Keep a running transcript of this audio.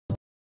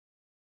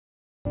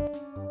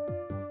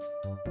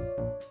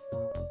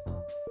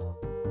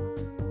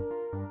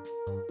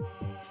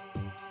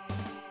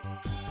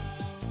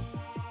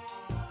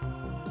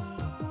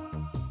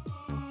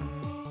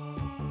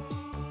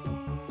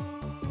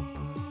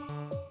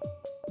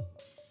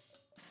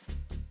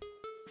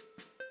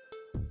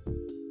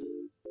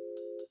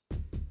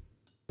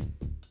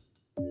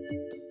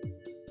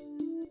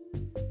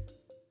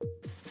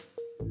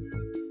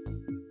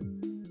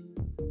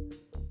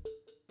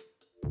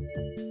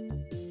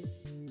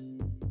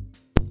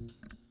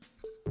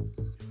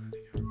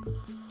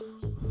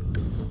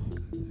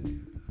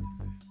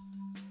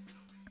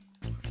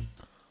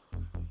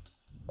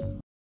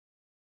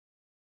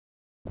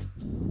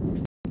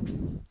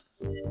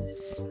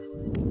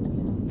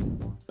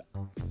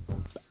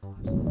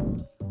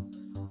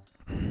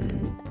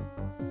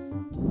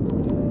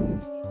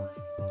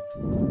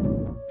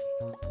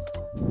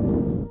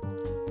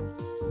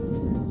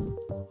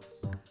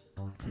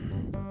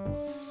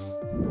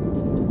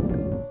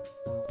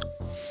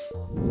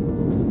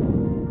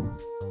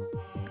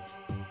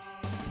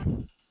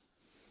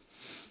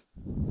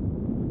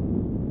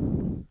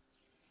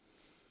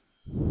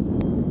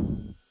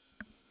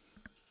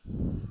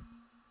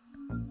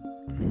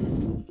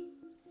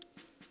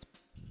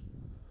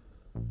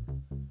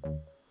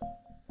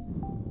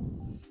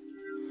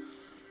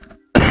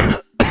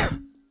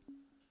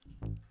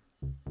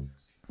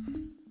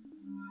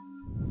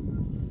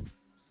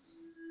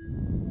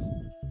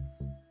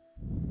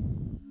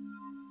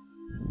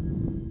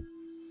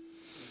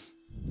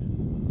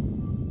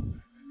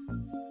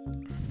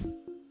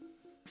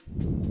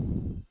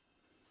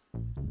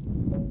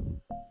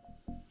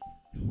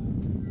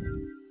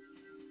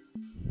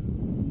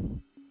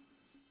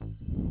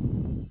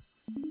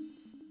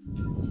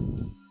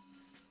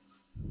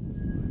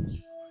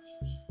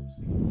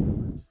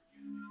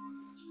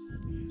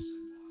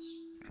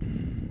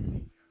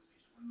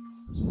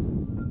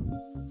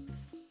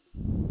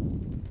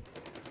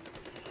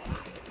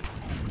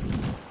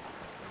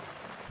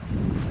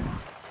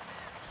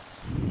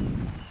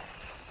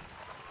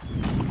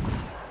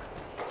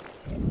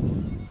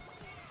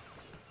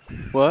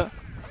What?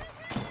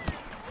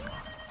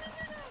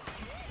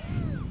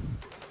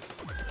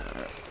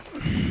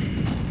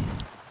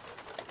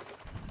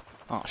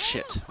 Oh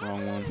shit,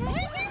 wrong one.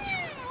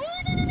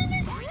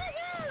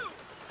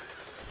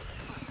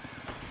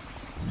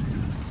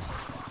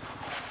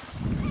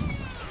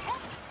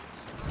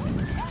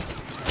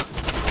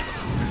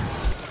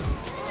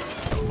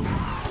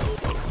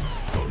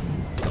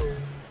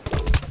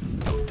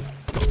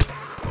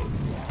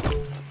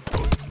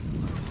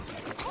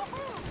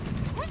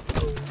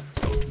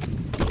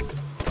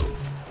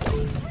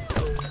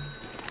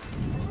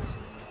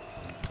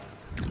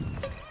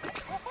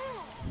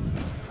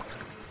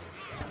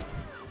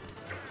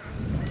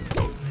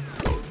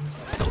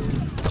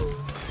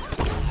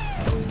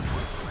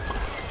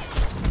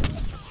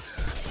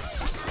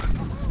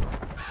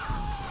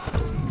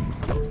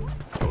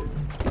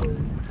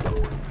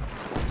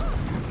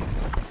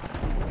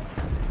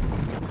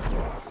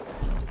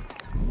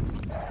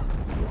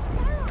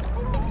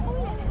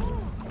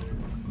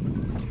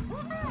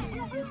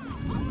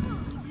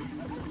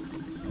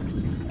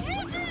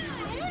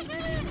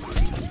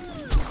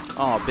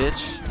 Aw,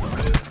 bitch.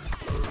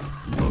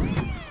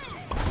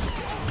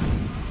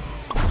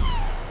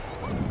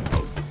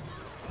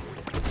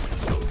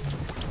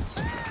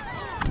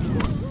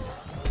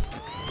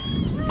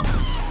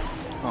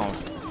 Oh,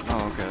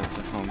 okay, that's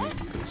a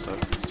homie. Good stuff,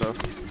 good stuff.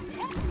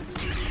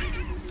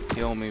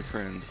 Heal me,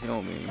 friend,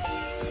 heal me.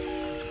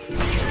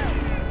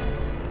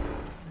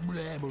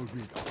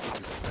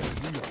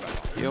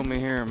 Heal me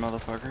here,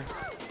 motherfucker.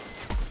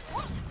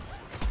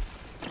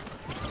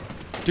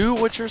 Do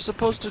what you're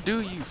supposed to do,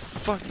 you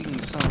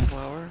fucking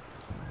sunflower.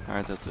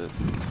 Alright, that's it.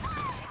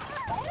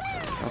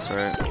 That's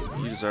right.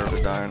 You deserve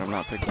to die, and I'm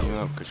not picking you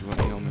up because you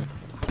wouldn't heal me.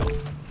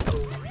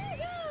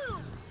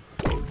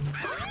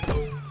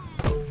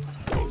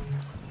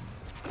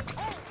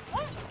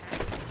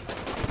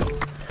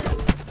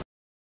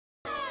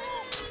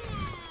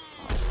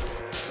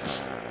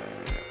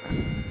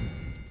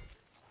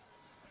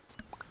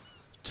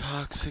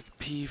 Toxic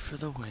P for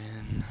the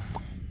win.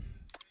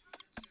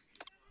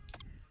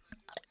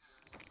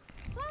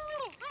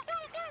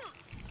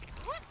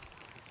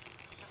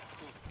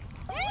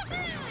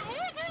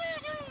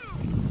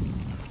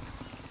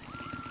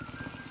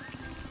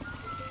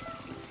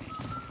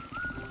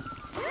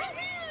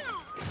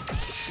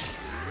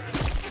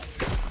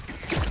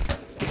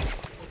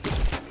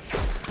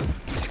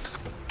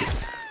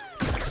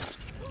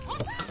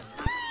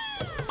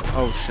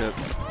 Oh shit.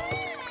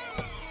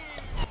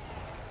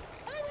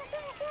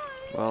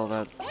 Well,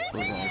 that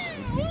was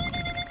awesome.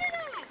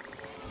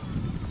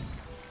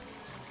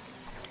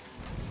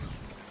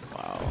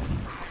 Wow.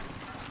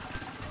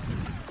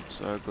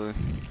 So ugly.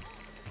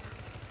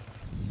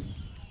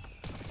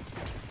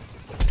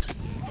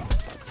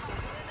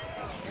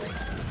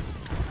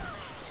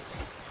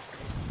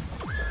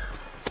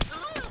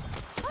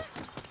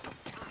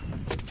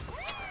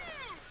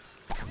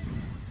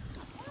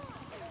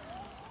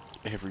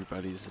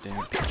 Everybody's a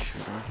damn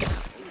shooter.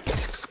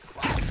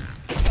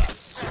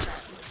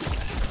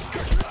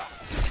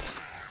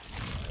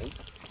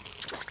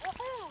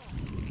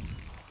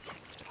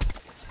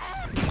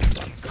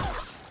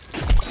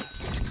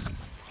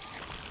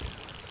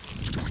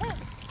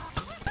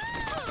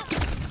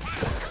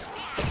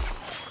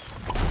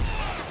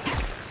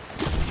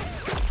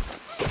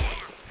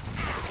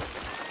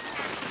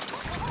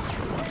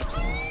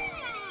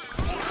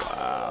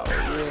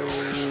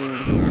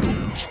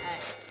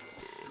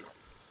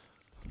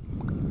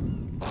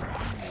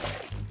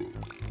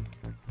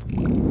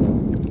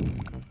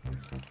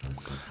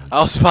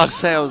 I was about to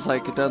say, I was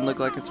like, it doesn't look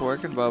like it's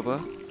working, Bubba.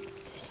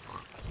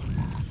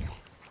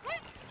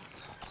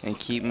 And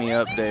keep me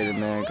updated,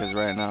 man, because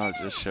right now it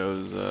just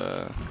shows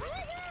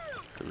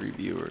 3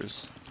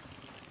 viewers.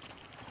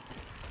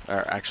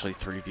 Or actually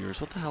 3 viewers.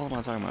 What the hell am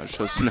I talking about? It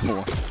shows no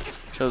one.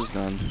 It shows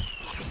none.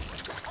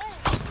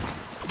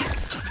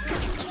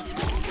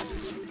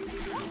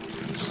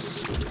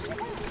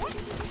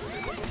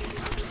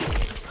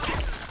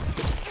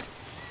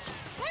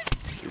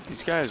 Dude,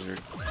 these guys are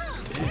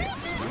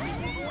dicks, man.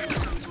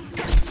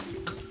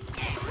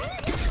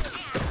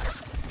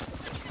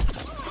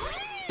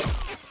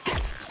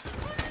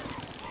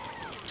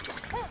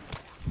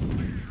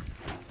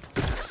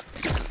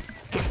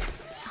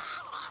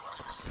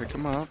 Pick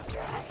him up.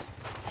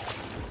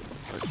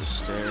 Like the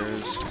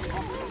stairs.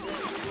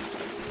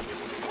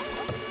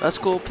 That's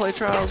cool. Play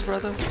trials,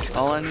 brother.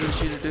 All I need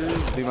you to do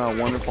is be my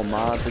wonderful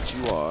mod that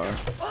you are.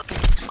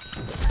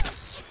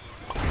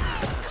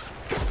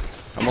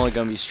 I'm only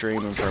gonna be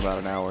streaming for about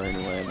an hour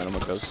anyway, and then I'm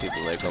gonna go see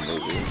the Lego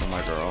movie with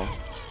my girl.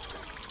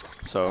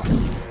 So,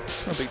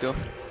 it's no big deal.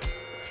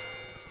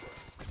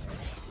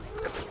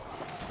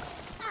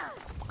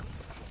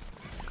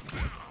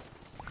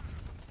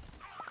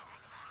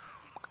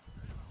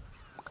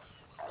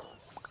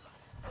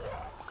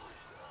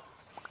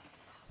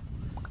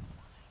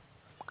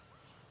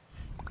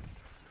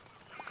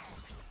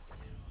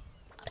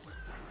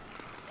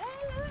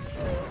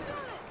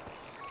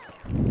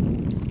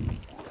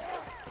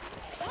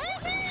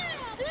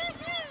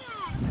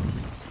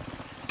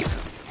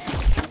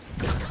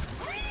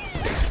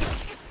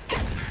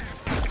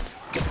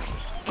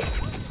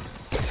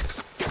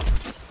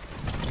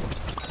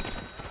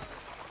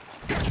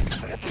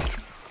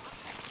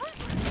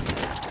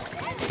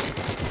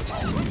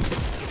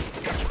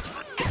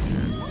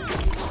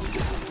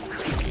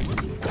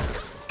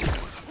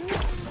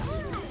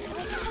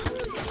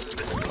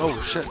 Oh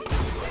shit.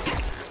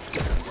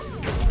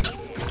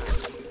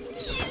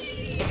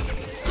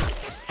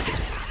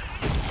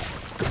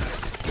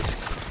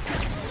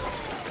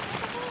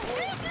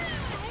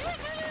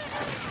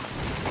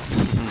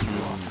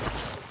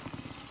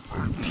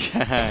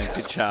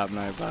 Good job,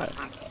 Nightbot.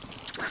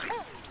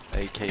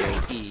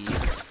 AKA.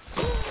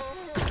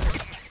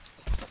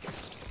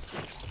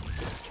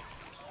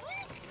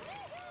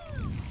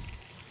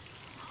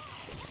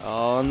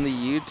 On the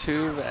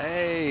YouTube,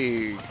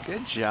 hey,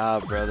 good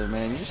job, brother,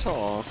 man. You're so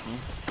awesome.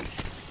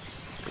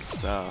 Good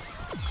stuff.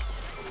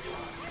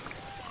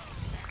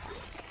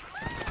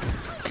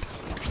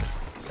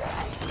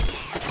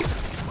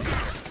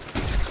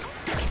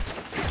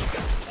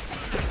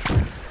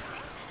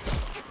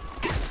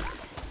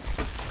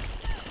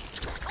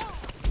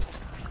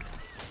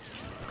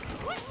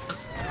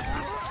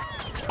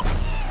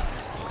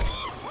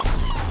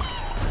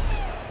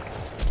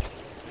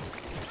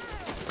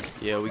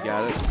 Yeah, we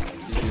got it.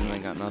 These dudes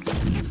ain't got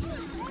nothing.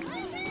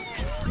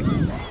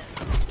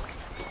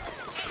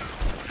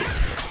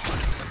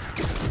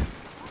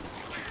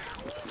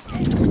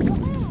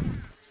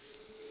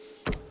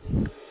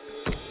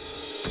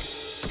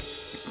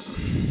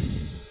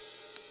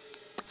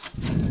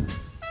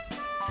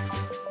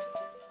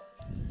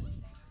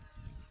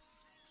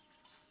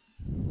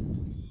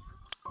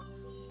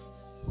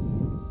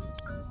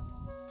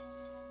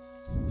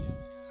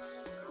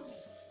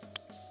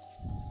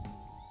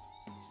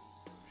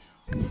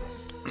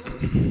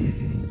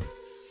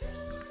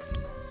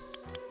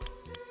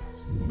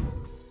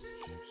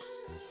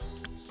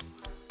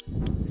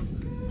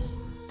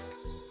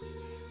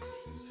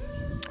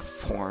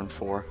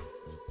 4-4.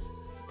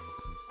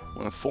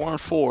 Went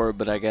 4-4,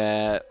 but I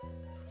got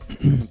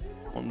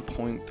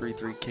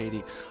 1.33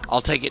 KD.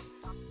 I'll take it.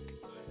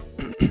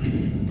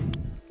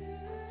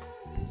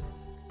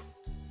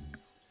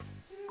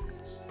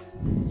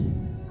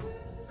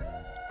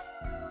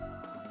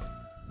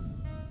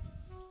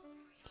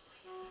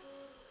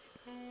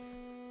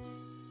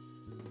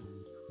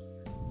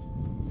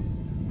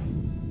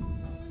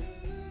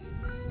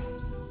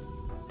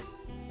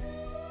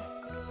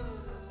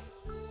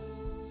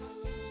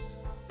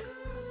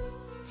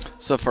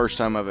 It's the first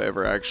time I've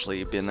ever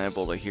actually been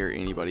able to hear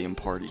anybody in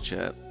party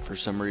chat. For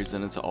some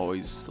reason, it's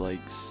always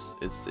like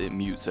it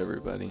mutes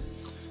everybody.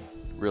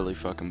 Really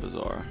fucking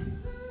bizarre.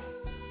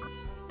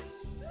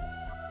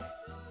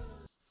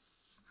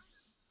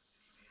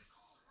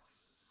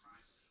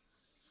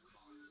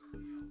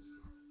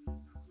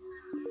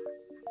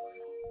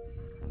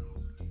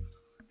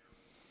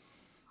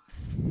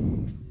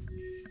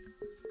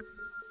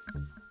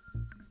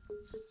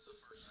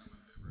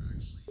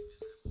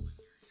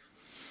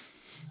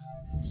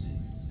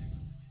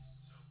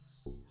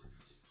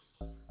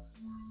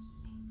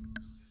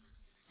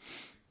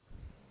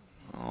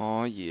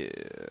 Oh yeah.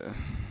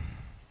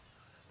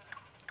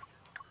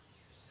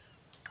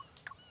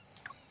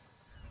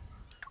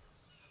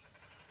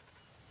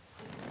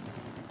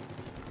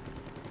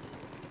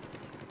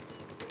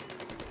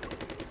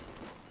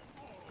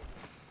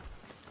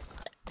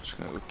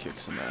 Just gonna go kick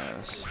some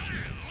ass.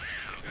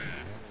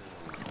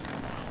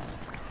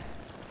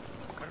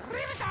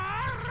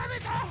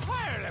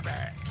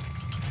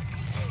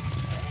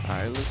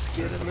 Alright, let's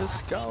get it,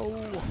 let's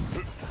go.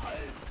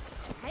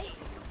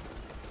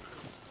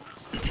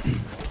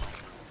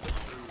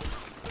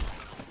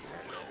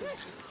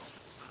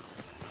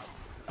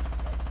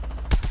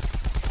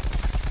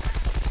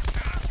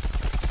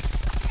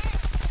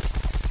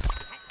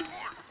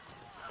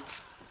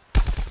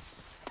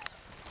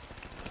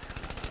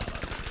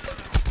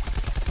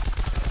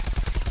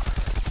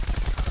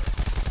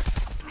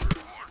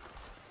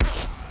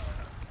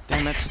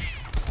 Damn it.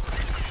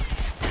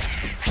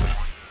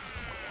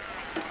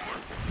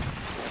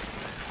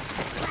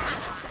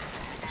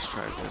 Let's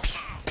try this.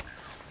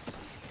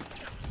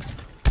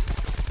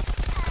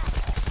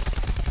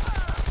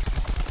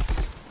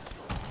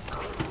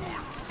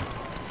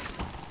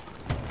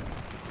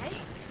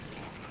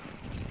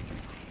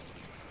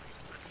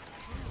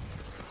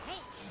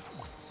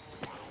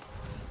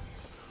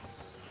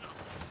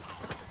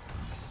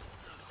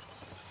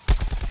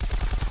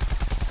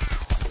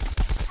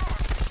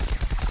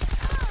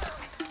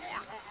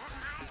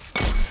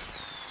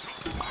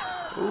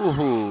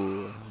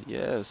 Ooh,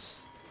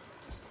 yes.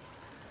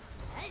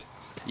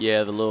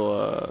 Yeah, the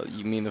little,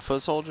 you mean the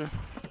foot soldier?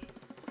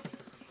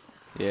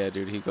 Yeah,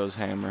 dude, he goes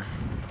hammer.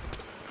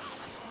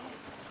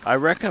 I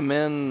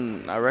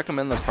recommend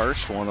the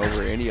first one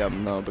over any of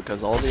them, though,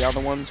 because all the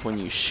other ones, when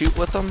you shoot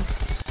with them,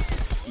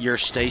 you're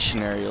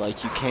stationary.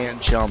 Like, you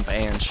can't jump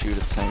and shoot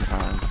at the same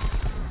time.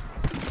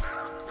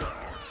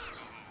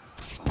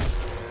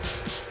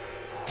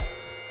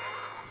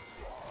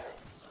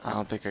 I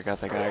don't think I got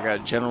that guy. I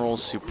got General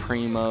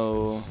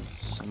Supremo,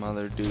 some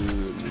other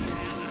dude.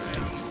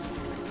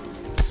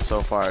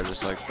 So far, I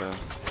just like the...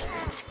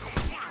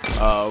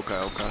 Oh, okay,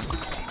 okay.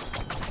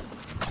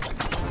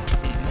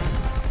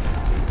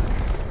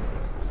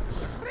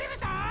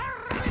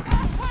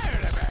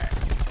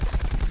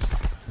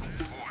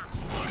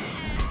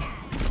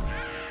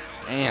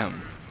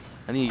 Damn.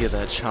 I need to get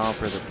that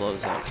chomper that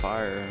blows out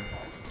fire.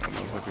 That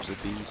motherfucker's a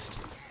beast.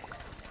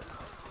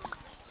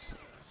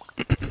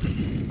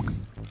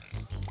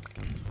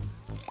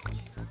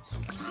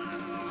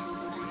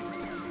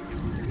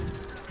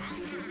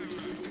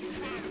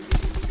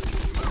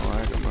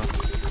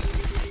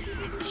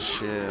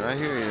 Shit, I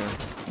hear you.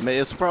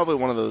 It's probably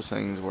one of those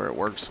things where it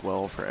works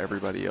well for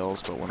everybody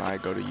else, but when I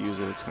go to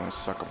use it, it's gonna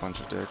suck a bunch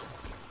of dick.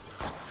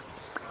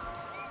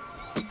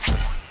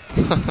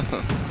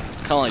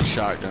 Kinda like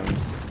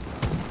shotguns.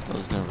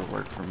 Those never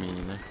work for me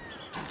either.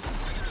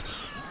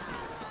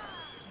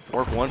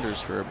 Work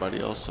wonders for everybody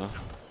else, though.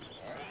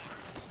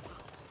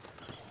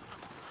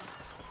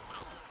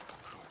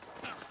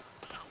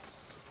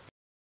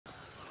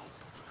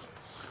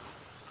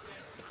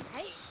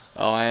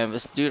 Oh, I have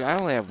this, dude. I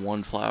only have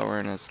one flower,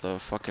 and it's the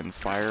fucking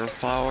fire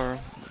flower.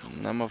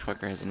 And that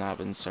motherfucker has not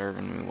been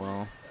serving me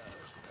well.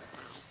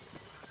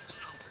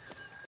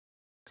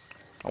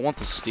 I want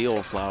the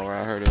steel flower.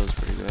 I heard it was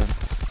pretty good.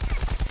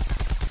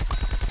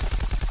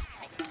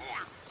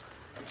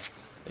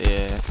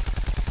 Yeah.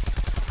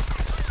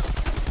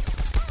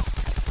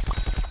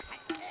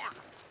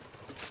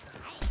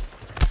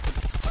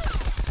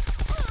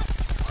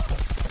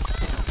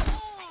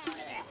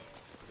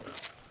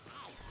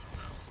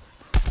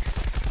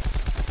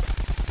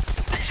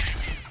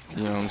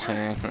 You know what I'm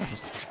saying?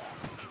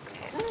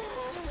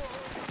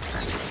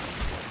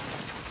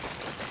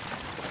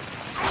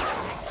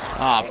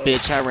 Ah,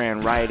 bitch, I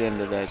ran right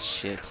into that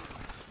shit.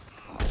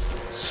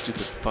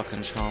 Stupid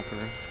fucking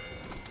chomper.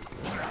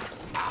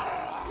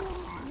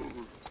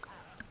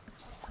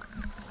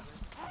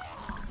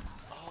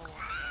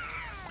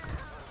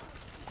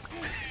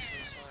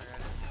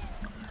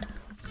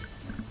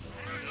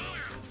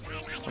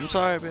 I'm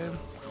sorry, babe.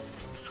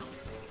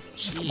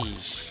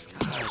 Jeez.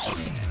 Gosh,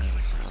 man,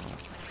 so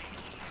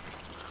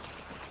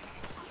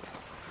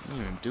I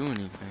didn't even do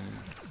anything.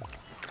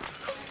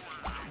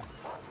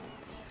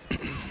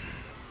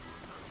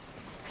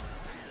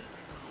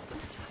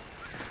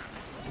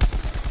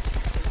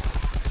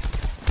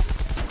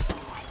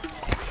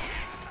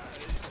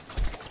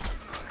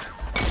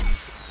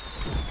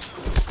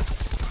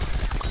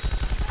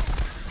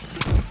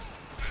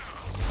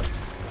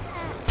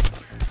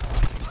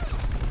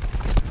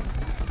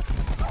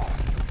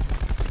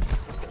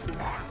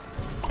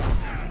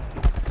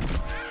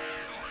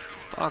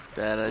 Fuck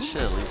that, I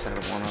should at least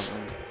have one of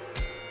them.